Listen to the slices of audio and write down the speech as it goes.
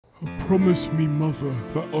Promised me mother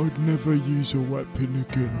that I'd never use a weapon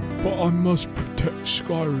again. But I must protect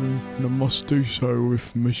Skyrim, and I must do so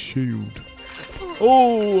with my shield.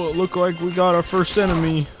 Oh, look like we got our first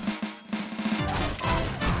enemy.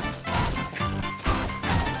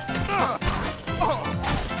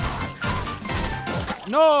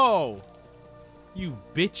 No! You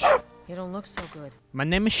bitch. You don't look so good. My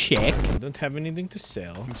name is Shaq. I don't have anything to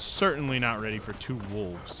sell. I'm certainly not ready for 2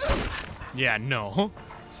 wolves. Yeah, no.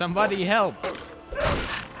 Somebody help.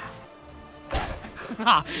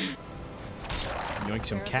 Yoink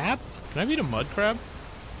some cap? Can I beat a mud crab?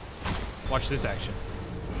 Watch this action.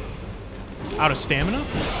 Out of stamina?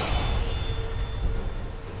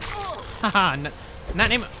 Haha, not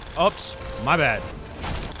name. Oops, my bad.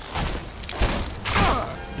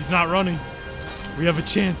 He's not running. We have a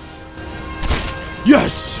chance.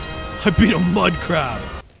 Yes! I beat a mud crab.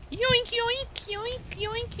 Yoink, yoink, yoink,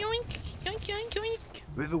 yoink, yoink, yoink, yoink, yoink.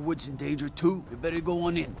 Riverwood's in danger too. We better go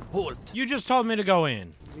on in. Halt. You just told me to go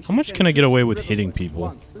in. How much can I get away with hitting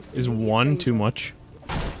people? Is 1 too much?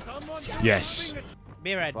 Yes.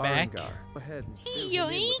 Be right back.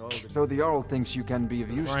 Yoink. So the Jarl thinks you can be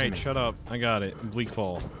of use to Right, me. shut up. I got it. Bleak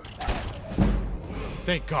Fall.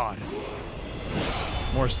 Thank God.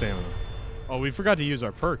 More stamina. Oh, we forgot to use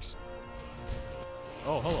our perks.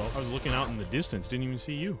 Oh, hello. I was looking out in the distance. Didn't even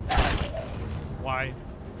see you. Why?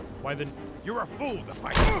 Why the... You're a fool to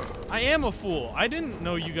fight. I am a fool. I didn't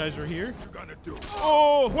know you guys were here. What you gonna do?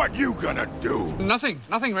 Oh! What you gonna do? Nothing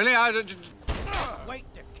really. Wait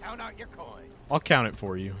to count out your coin. I'll count it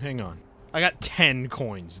for you. Hang on. I got 10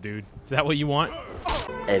 coins, dude. Is that what you want?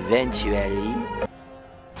 Eventually.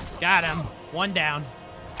 Got him. 1 down.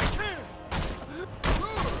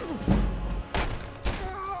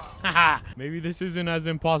 Haha. Maybe this isn't as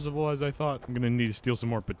impossible as I thought. I'm gonna need to steal some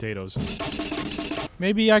more potatoes.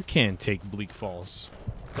 Maybe I can take Bleak Falls.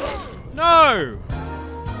 No!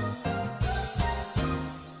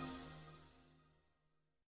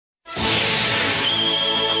 Is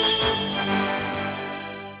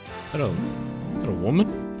that a woman?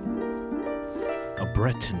 A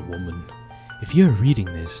Breton woman. If you're reading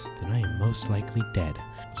this, then I am most likely dead.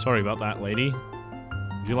 Sorry about that, lady.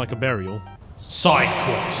 Would you like a burial? Side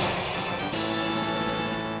quest.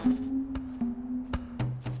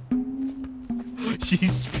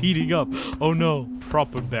 She's speeding up. Oh no.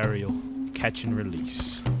 Proper burial. Catch and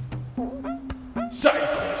release. Side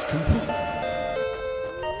quest complete.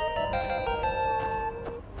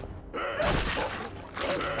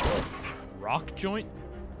 Rock joint?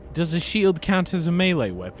 Does a shield count as a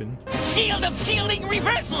melee weapon? Shield of shielding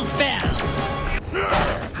reversal spell.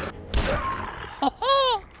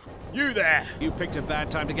 You there! You picked a bad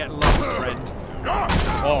time to get lost, friend.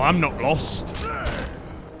 Oh, I'm not lost.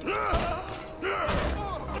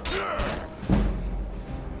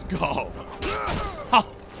 Let's go. Ha!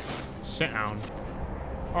 Sit down.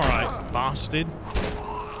 Alright, bastard.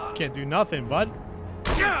 Can't do nothing, bud.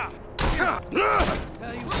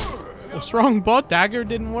 What's wrong, bud? Dagger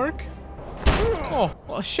didn't work? Oh,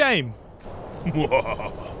 what a shame.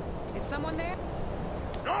 Is someone there?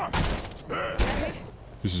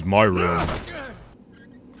 This is my room.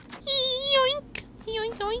 Yoink,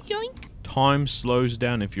 yoink, yoink, yoink. Time slows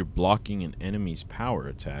down if you're blocking an enemy's power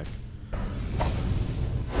attack.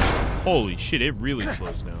 Holy shit, it really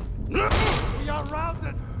slows down. We are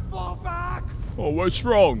routed. Fall back. Oh, what's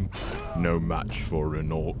wrong? No match for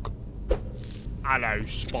an orc. Hello,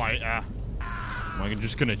 spider. Am I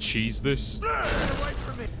just gonna cheese this?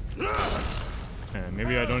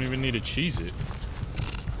 Maybe I don't even need to cheese it.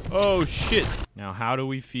 Oh, shit. Now, how do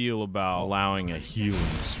we feel about allowing a healing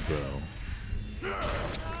spell?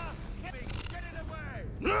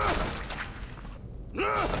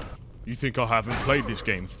 You think I haven't played this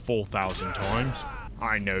game 4,000 times?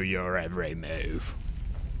 I know your every move.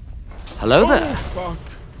 Hello there. Fuck.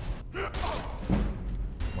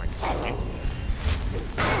 1 second.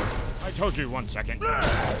 I told you 1 second.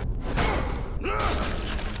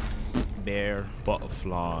 Bear,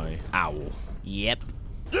 butterfly, owl. Yep.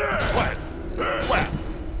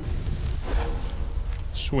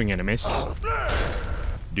 Swing and a miss.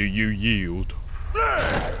 Do you yield?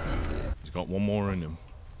 He's got 1 more in him.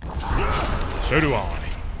 So do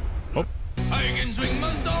I. Oh. I can swing my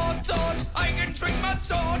sword, sword. I can swing my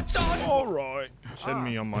sword, sword. All right. Send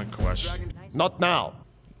me on my quest. Not now.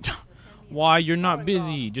 Why? You're not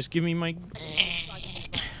busy. Just give me my...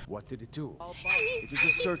 What did it do? It was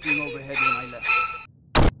just circling overhead when I left.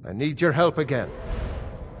 I need your help again.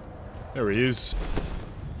 There he is.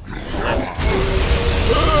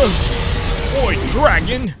 Oi,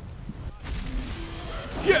 dragon!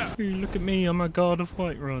 Yeah! Look at me, I'm a god of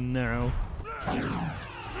Whiterun now.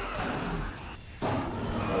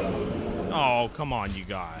 Oh, come on, you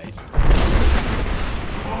guys.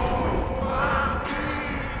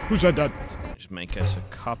 Who said that? Just make us a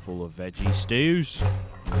couple of veggie stews.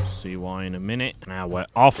 We'll see why in a minute. Now we're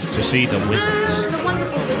off to see the wizards. The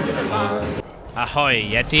wonderful Wizard of Oz. Ahoy,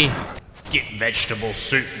 Yeti. Get vegetable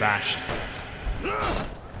soup bashed.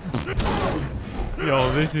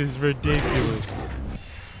 Yo, this is ridiculous.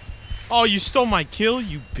 Oh, you stole my kill,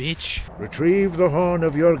 you bitch. Retrieve the horn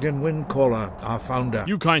of Jürgen Windcaller, our founder.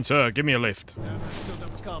 You kind sir, give me a lift.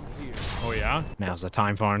 Oh yeah? Now's the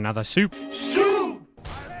time for another soup. Soup!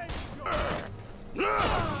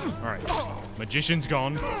 Alright, magician's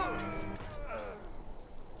gone.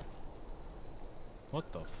 What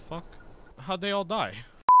the fuck? How'd they all die?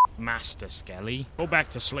 Master Skelly, go back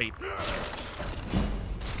to sleep.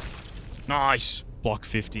 Nice! Block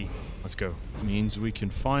 50. Let's go. Means we can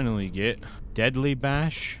finally get Deadly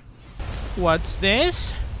Bash. What's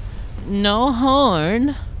this? No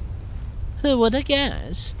horn? Who would have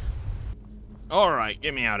guessed? Alright,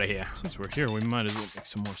 get me out of here. Since we're here, we might as well make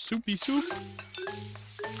some more soupy soup.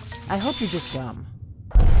 I hope you're just dumb.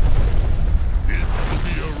 It's to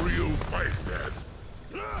be a real fight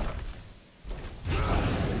then.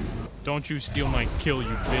 Don't you steal my kill, you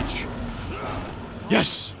bitch.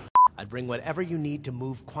 Yes! I'd bring whatever you need to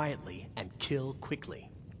move quietly and kill quickly.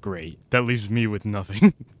 Great. That leaves me with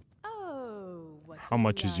nothing. Oh, what How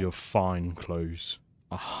much is your fine clothes?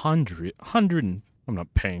 100? 100? I'm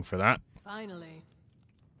not paying for that. Finally.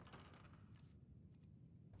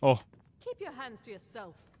 Oh, Keep your hands to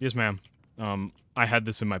yourself. yes ma'am. I had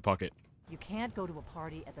this in my pocket. You can't go to a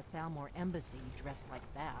party at the Thalmor Embassy dressed like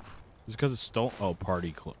that. Is it because it's stole? Oh,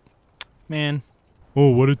 party club. Man. Oh,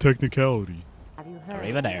 what a technicality. Have you heard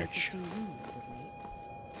Arrivederci.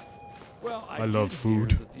 Well, I love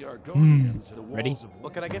food. Ready?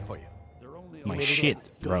 What can I get for you? My shit,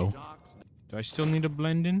 bro. Do I still need to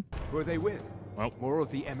blend in? Who are they with? Well, More of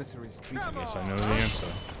the emissaries treating I guess I know the answer.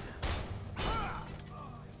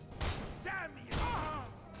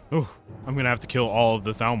 Oh, I'm gonna have to kill all of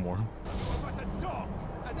the Thalmor. But a dog,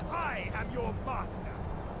 and I am your master.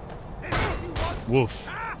 Woof.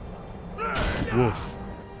 Woof.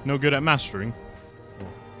 No good at mastering.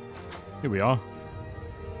 Here we are.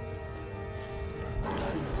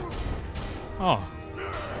 Oh,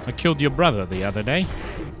 I killed your brother the other day.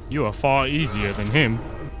 You are far easier than him.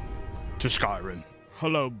 To Skyrim.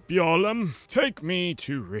 Hello, Bjorlum. Take me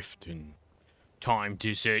to Riften. Time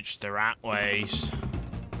to search the ratways.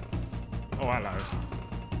 Oh, hello.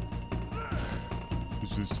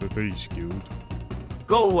 Is this the Thieves Guild?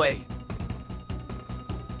 Go away.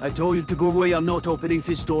 I told you to go away. I'm not opening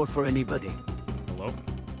this door for anybody. Hello?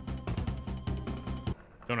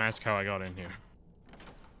 Don't ask how I got in here.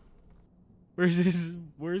 Where's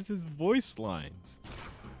his voice lines?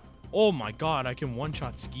 Oh my god, I can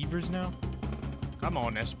one-shot skeevers now? Come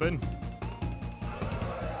on, Espen.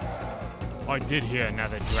 I did hear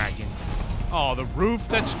another dragon. Oh, the roof?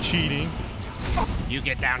 That's cheating. You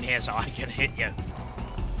get down here so I can hit you.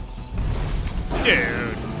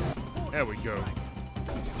 Dude. There we go.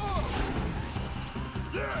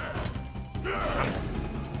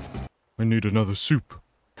 I need another soup.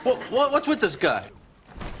 What's with this guy?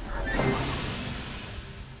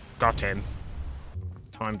 Got him.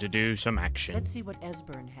 Time to do some action. Let's see what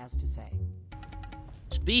Esbern has to say.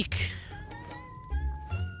 Speak.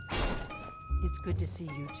 It's good to see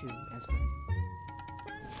you too, Esbern.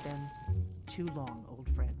 It's been too long, old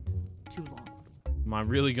friend. Too long. Am I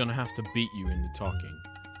really gonna have to beat you into talking?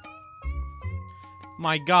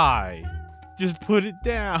 My guy, just put it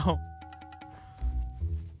down.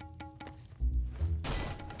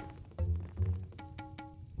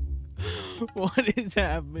 What is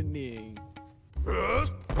happening? Alduin's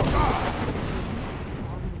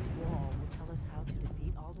wall will tell us how to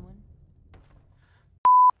defeat Alduin.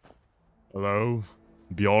 Hello,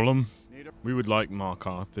 Bjorlum. We would like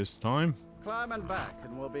Markarth this time. Climb and back,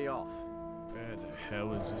 and we'll be off. Where the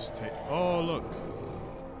hell is this tape? Oh, look.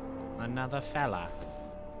 Another fella.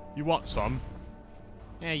 You want some?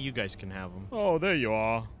 Yeah, you guys can have them. Oh, there you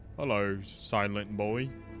are. Hello, silent boy.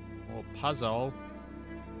 Oh, puzzle.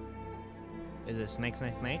 Is it snake,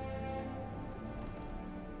 snake, snake?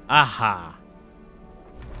 Aha!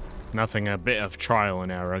 Nothing a bit of trial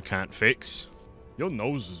and error can't fix. Your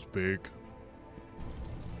nose is big.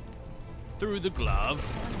 Through the glove.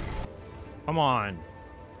 Come on.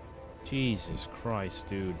 Jesus Christ,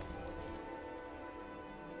 dude.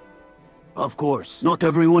 Of course, not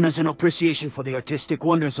everyone has an appreciation for the artistic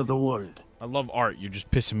wonders of the world. I love art, you're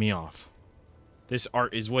just pissing me off. This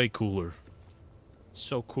art is way cooler.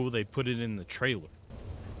 So cool they put it in the trailer.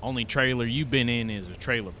 Only trailer you've been in is a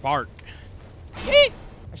trailer park. Yeet!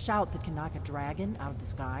 A shout that can knock a dragon out of the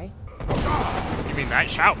sky. You mean that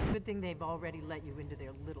shout? Good thing they've already let you into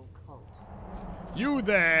their little cult. You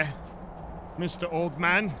there, Mr. Old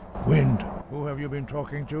Man? Wind, who have you been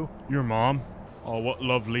talking to? Your mom. Oh, what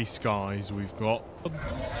lovely skies we've got.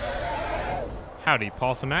 Howdy,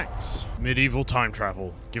 Parthenax. Medieval time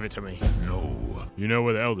travel. Give it to me. No. You know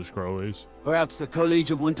where the Elder Scroll is? Perhaps the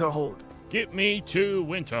College of Winterhold. Get me to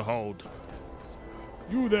Winterhold.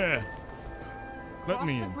 You there. Let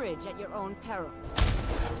me Cross in. the bridge at your own peril.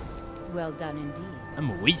 Well done indeed. I'm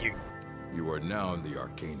a wizard. You are now in the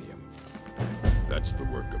Arcanium. That's the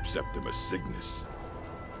work of Septimus Cygnus.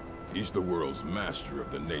 He's the world's master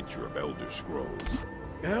of the nature of Elder Scrolls.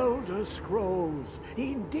 Elder Scrolls,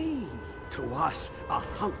 indeed. To us, a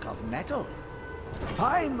hunk of metal.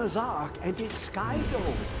 Find Mazark and its sky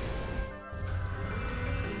dome.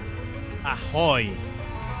 Ahoy.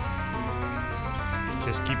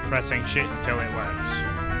 Just keep pressing shit until it works.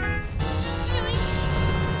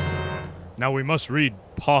 Now we must read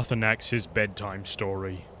Parthenax his bedtime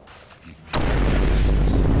story.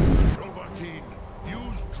 Dovahkiin,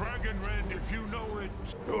 use Dragon Red if you know it.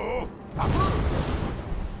 Oh.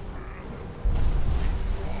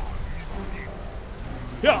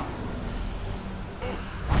 Yeah.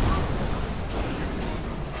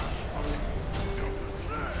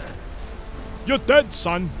 You're dead,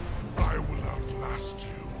 son. I will outlast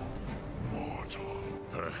you, mortal.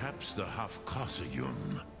 Perhaps the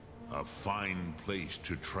Hafkasayun, a fine place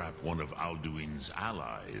to trap one of Alduin's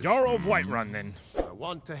allies. Jarl of Whiterun, then. I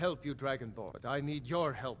want to help you, Dragonborn, but I need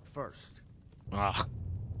your help first. Ah.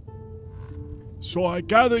 So I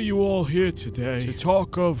gather you all here today to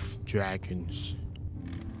talk of Dragons.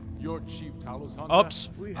 Your chief Talos Hunter? Oops,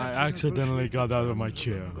 I accidentally got out of my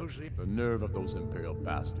chair. The nerve of those Imperial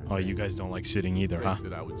bastards. Oh, you guys don't like sitting either, huh?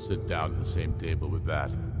 That I would sit down at the same table with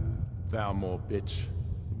that Thalmor bitch.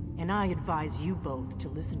 And I advise you both to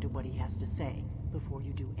listen to what he has to say before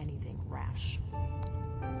you do anything rash.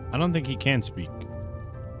 I don't think he can speak.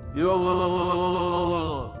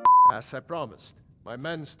 As I promised, my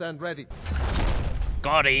men stand ready.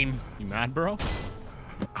 Got him. You mad, bro?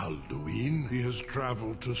 Alduin, he has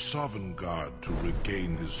traveled to Sovngarde to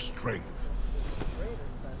regain his strength.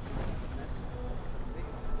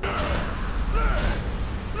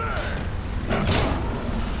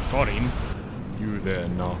 Got him. You there,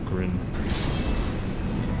 Narkrin.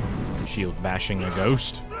 Shield bashing a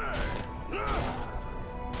ghost.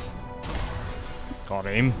 Got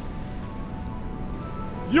him.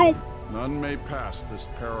 Yo! None may pass this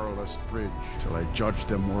perilous bridge till I judge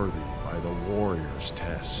them worthy by the warrior's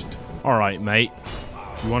test. All right, mate.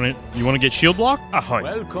 You want to get shield block? Ahoy.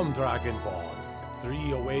 Welcome, Dragonborn.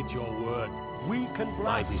 Three await your word. We can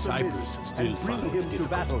blast my disciples still follow the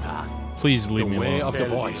difficult path. Please leave me alone. The way of the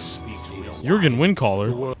voice. Jurgen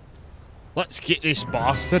Windcaller. Let's get this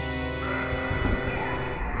bastard.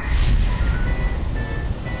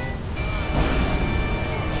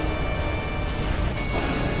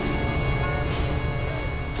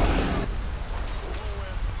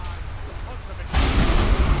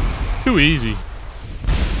 Too easy.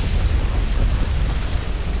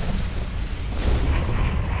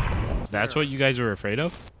 That's what you guys are afraid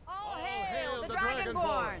of? All hail the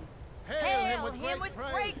Dragonborn! Hail him with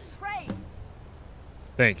great praise!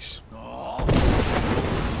 Thanks.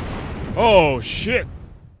 Oh, shit!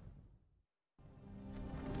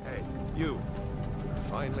 Hey, you. You're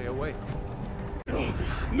finally awake. No.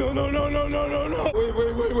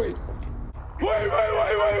 Wait.